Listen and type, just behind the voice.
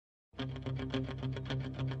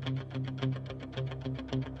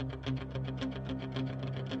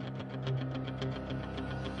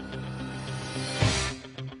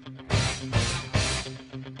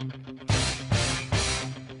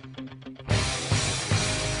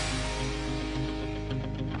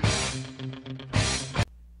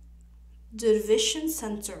The Division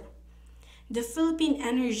Center. The Philippine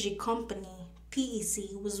Energy Company,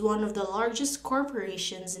 PEC, was one of the largest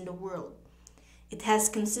corporations in the world. It has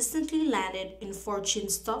consistently landed in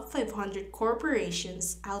Fortune's top 500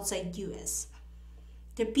 corporations outside US.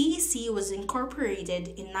 The PEC was incorporated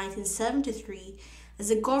in 1973 as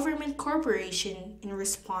a government corporation in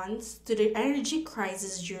response to the energy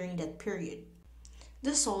crisis during that period.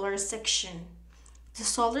 The Solar Section. The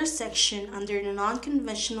Solar Section under the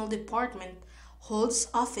Non-Conventional Department holds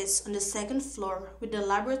office on the second floor with the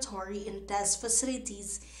laboratory and test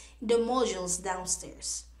facilities in the modules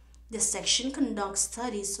downstairs. The section conducts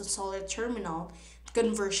studies on solar terminal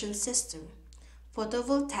conversion system,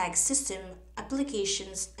 photovoltaic system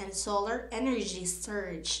applications, and solar energy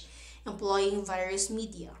storage, employing various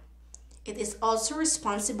media. It is also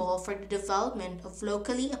responsible for the development of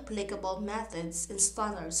locally applicable methods and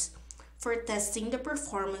standards for testing the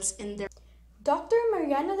performance in their. Dr.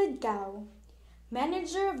 Mariana Ledgao,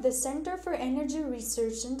 Manager of the Center for Energy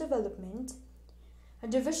Research and Development, a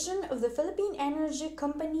division of the Philippine Energy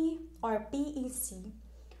Company, or PEC,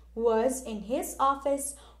 was in his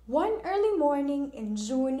office one early morning in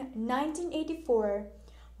June 1984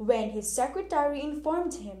 when his secretary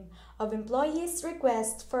informed him of employees'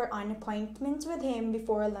 request for an appointment with him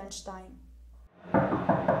before lunchtime.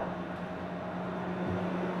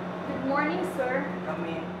 Good morning, sir. Come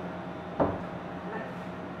in.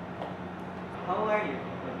 How are you?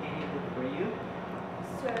 What can I do for you?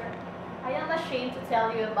 Sir, I am ashamed to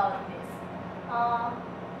tell you about this.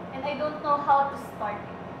 And I don't know how to start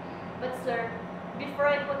it. But sir, before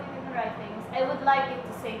I put it in writings, I would like it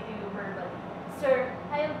to say to you verbally. Sir,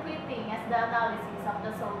 I am quitting as the analysis of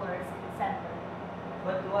the solar center.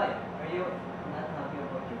 But why? Are you not happy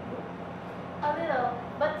about your work? A little,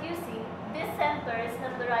 but you see, this center is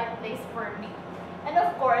not the right place for me. And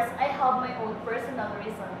of course, I have my own personal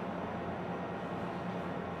reason.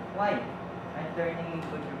 Why? I'm turning in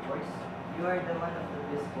good reports. You are the one of the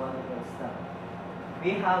best qualified staff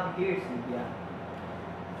we have here, Sylvia.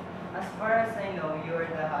 As far as I know, you are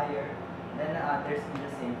the higher than the others in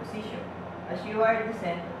the same position. As you are the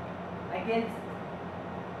center, I can't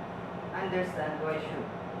understand why should.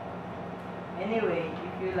 Anyway,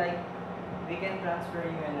 if you like, we can transfer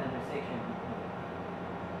you another section.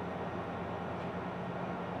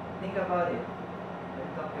 Think about it.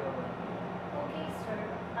 I'll talk to you about it. Okay, sir,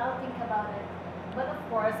 I'll think about it. But of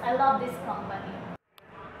course, I love this company.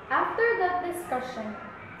 After that discussion,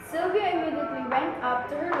 Sylvia immediately went up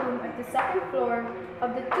to her room at the second floor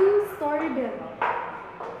of the two-story building.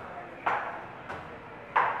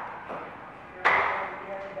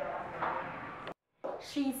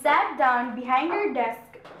 She sat down behind her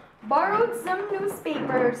desk, borrowed some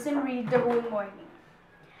newspapers, and read the whole morning.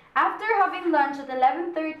 After having lunch at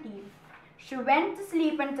 11:30, she went to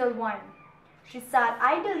sleep until 1. She sat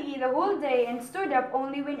idly the whole day and stood up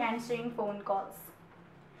only when answering phone calls.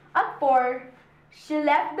 At 4, she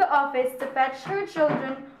left the office to fetch her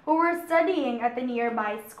children who were studying at the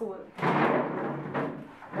nearby school.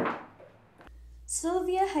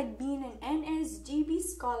 Sylvia had been an NSGB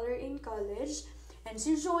scholar in college, and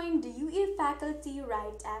she joined the UE faculty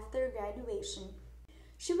right after graduation.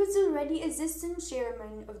 She was already assistant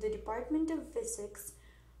chairman of the Department of Physics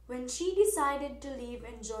when she decided to leave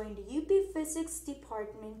and join the UP Physics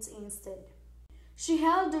Department instead. She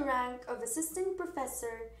held the rank of assistant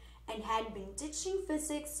professor and had been teaching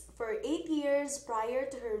physics for 8 years prior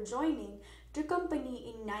to her joining the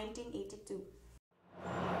company in 1982.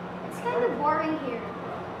 It's kind of boring here.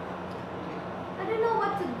 I don't know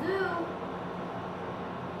what to do.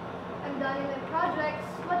 I'm done with my projects.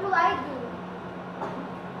 What will I do?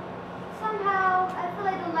 Somehow, I feel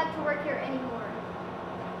I don't like to work here anymore.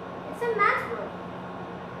 It's a math work.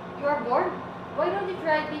 You are bored? Why don't you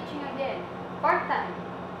try teaching again? Part-time.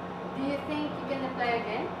 Do you think you can apply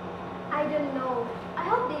again? I don't know. I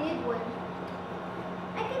hope they need one.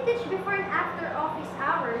 I can teach before and after office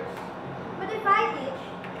hours. But if I teach,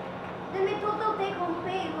 then my total take-home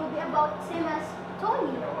pay will be about the same as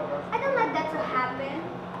Tony. I don't like that to happen.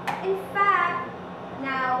 In fact,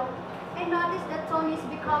 now, I noticed that Tony is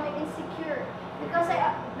becoming insecure because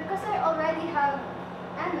I already have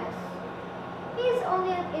MS. He is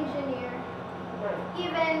only an engineer.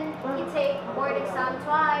 Even he take board exam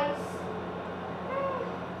twice.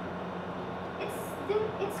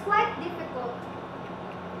 It's quite difficult.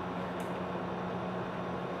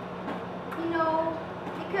 You know,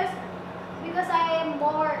 because I am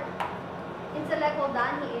more intellectual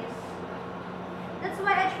than he is. That's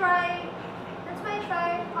why I try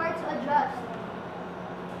hard to adjust.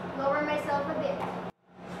 Lower myself a bit.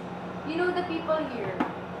 You know the people here.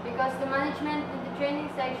 They because the management in the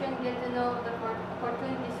training section get to know the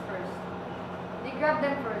opportunities first. They grab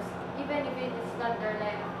them first, even if it is not their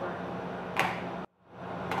line of work.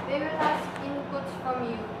 They will ask inputs from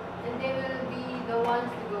you, and they will be the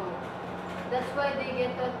ones to go. That's why they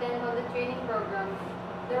get to attend all the training programs.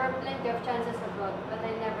 There are plenty of chances abroad, but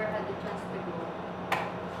I never had the chance to go.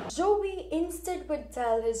 Joey instead would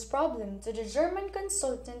tell his problem to the German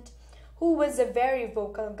consultant, who was a very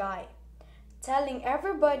vocal guy, telling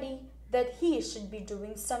everybody that he should be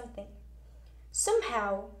doing something.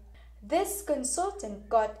 Somehow, this consultant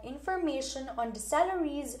got information on the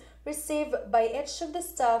salaries received by each of the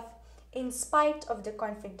staff in spite of the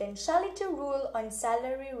confidentiality rule on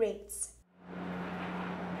salary rates.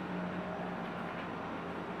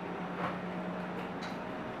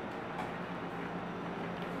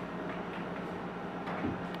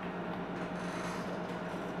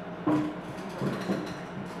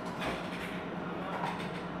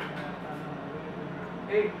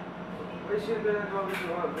 Hey, where's Sylvia not walking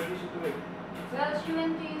around? What is she doing? Well, she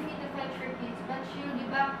went to UP to fetch her kids, but she'll be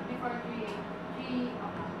back before 3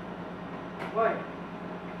 o'clock. Why?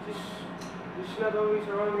 She's not always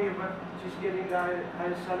around me, but she's getting the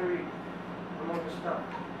highest salary among the staff.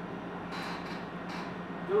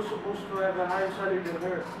 Joe's supposed to have a higher salary than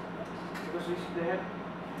her, because he's the head.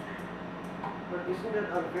 But isn't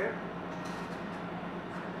that unfair?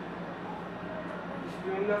 He's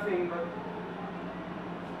doing nothing but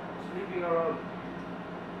sleeping around.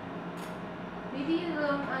 Maybe you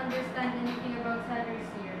don't understand anything about salaries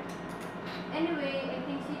here. Anyway, I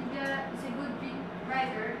think Sylvia is a good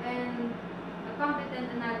writer and a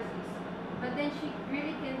competent analysis. But then she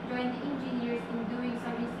really can join the engineers in doing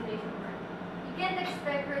some installation work. You can't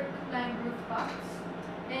expect her to climb rooftops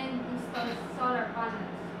and install solar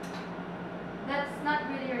panels. That's not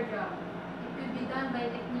really her job. It could be done by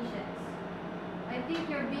technicians. I think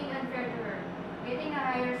you're being unfair to her. Getting a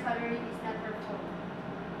higher salary is not her fault.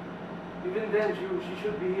 Even then, she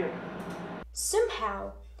should be here.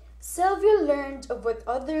 Somehow, Sylvia learned of what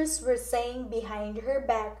others were saying behind her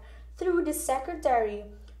back through the secretary,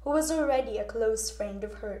 who was already a close friend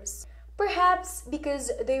of hers. Perhaps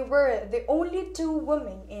because they were the only two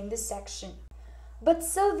women in the section. But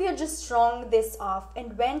Sylvia just strung this off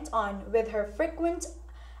and went on with her frequent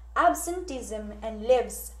absenteeism and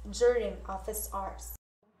leaves during office hours.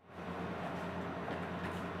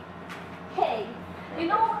 Hey, you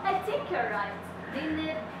know, I think you're right. They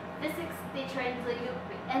need physics teacher in the UP,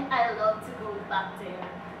 and I love to go back there.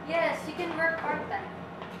 Yes, you can work part-time.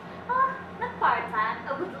 Not part-time.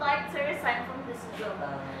 I would like to resign from this job.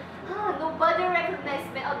 Nobody recognizes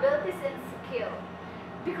my abilities and skill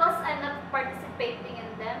because I'm not participating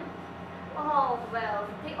in them. Oh, well,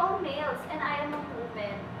 they all males and I am a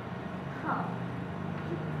woman.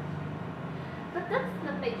 But that's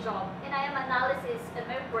not my job, and I am analysis, and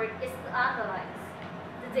my work is to analyze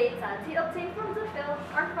the data they obtain from the field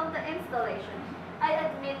or from the installation. I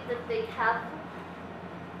admit that they have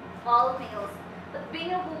all males, but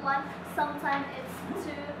being a woman, sometimes it's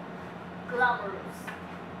too glamorous.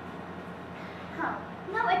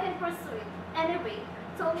 Now I can pursue it. Anyway,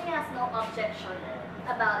 Tony has no objection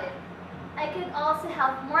about it. I could also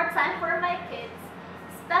have more time for my kids,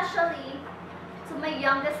 especially to my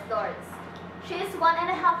youngest daughter. She is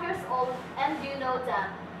 1.5 years old, and you know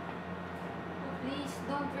that. Please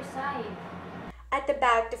don't resign. At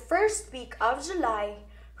about the first week of July,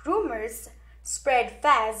 rumors spread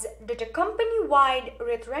fast that a company-wide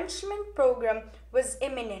retrenchment program was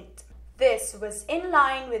imminent. This was in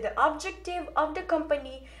line with the objective of the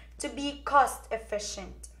company to be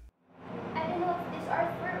cost-efficient. I don't know if these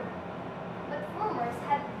are true, but rumors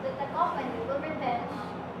had that the company will retrench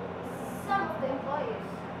some of the employees.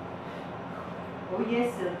 Oh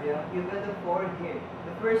yes, Sylvia, you got the four here.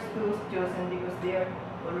 The first two chosen because they are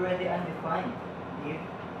already undefined.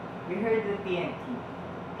 We heard the TNT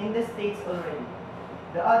in the States already.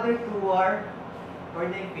 The other two are for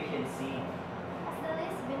the efficiency. Has the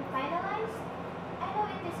list been finalized? I know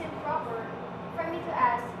it is improper for me to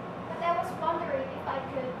ask, but I was wondering if I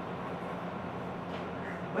could.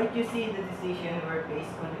 But you see, the decision were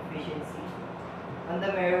based on efficiency, on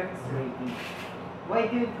the merits rating. Why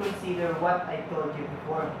do you consider what I told you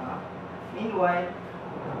before, huh? Meanwhile,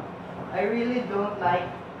 I really don't let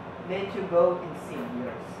you go in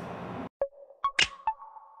seniors.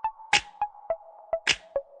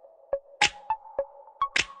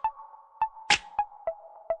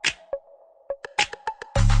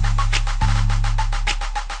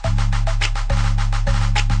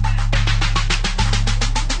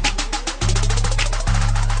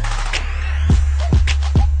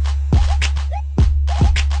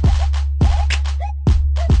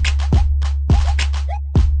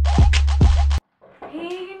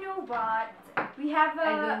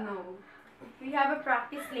 have a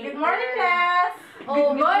practice later. Good morning, class!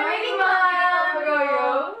 Oh, good morning, Mom!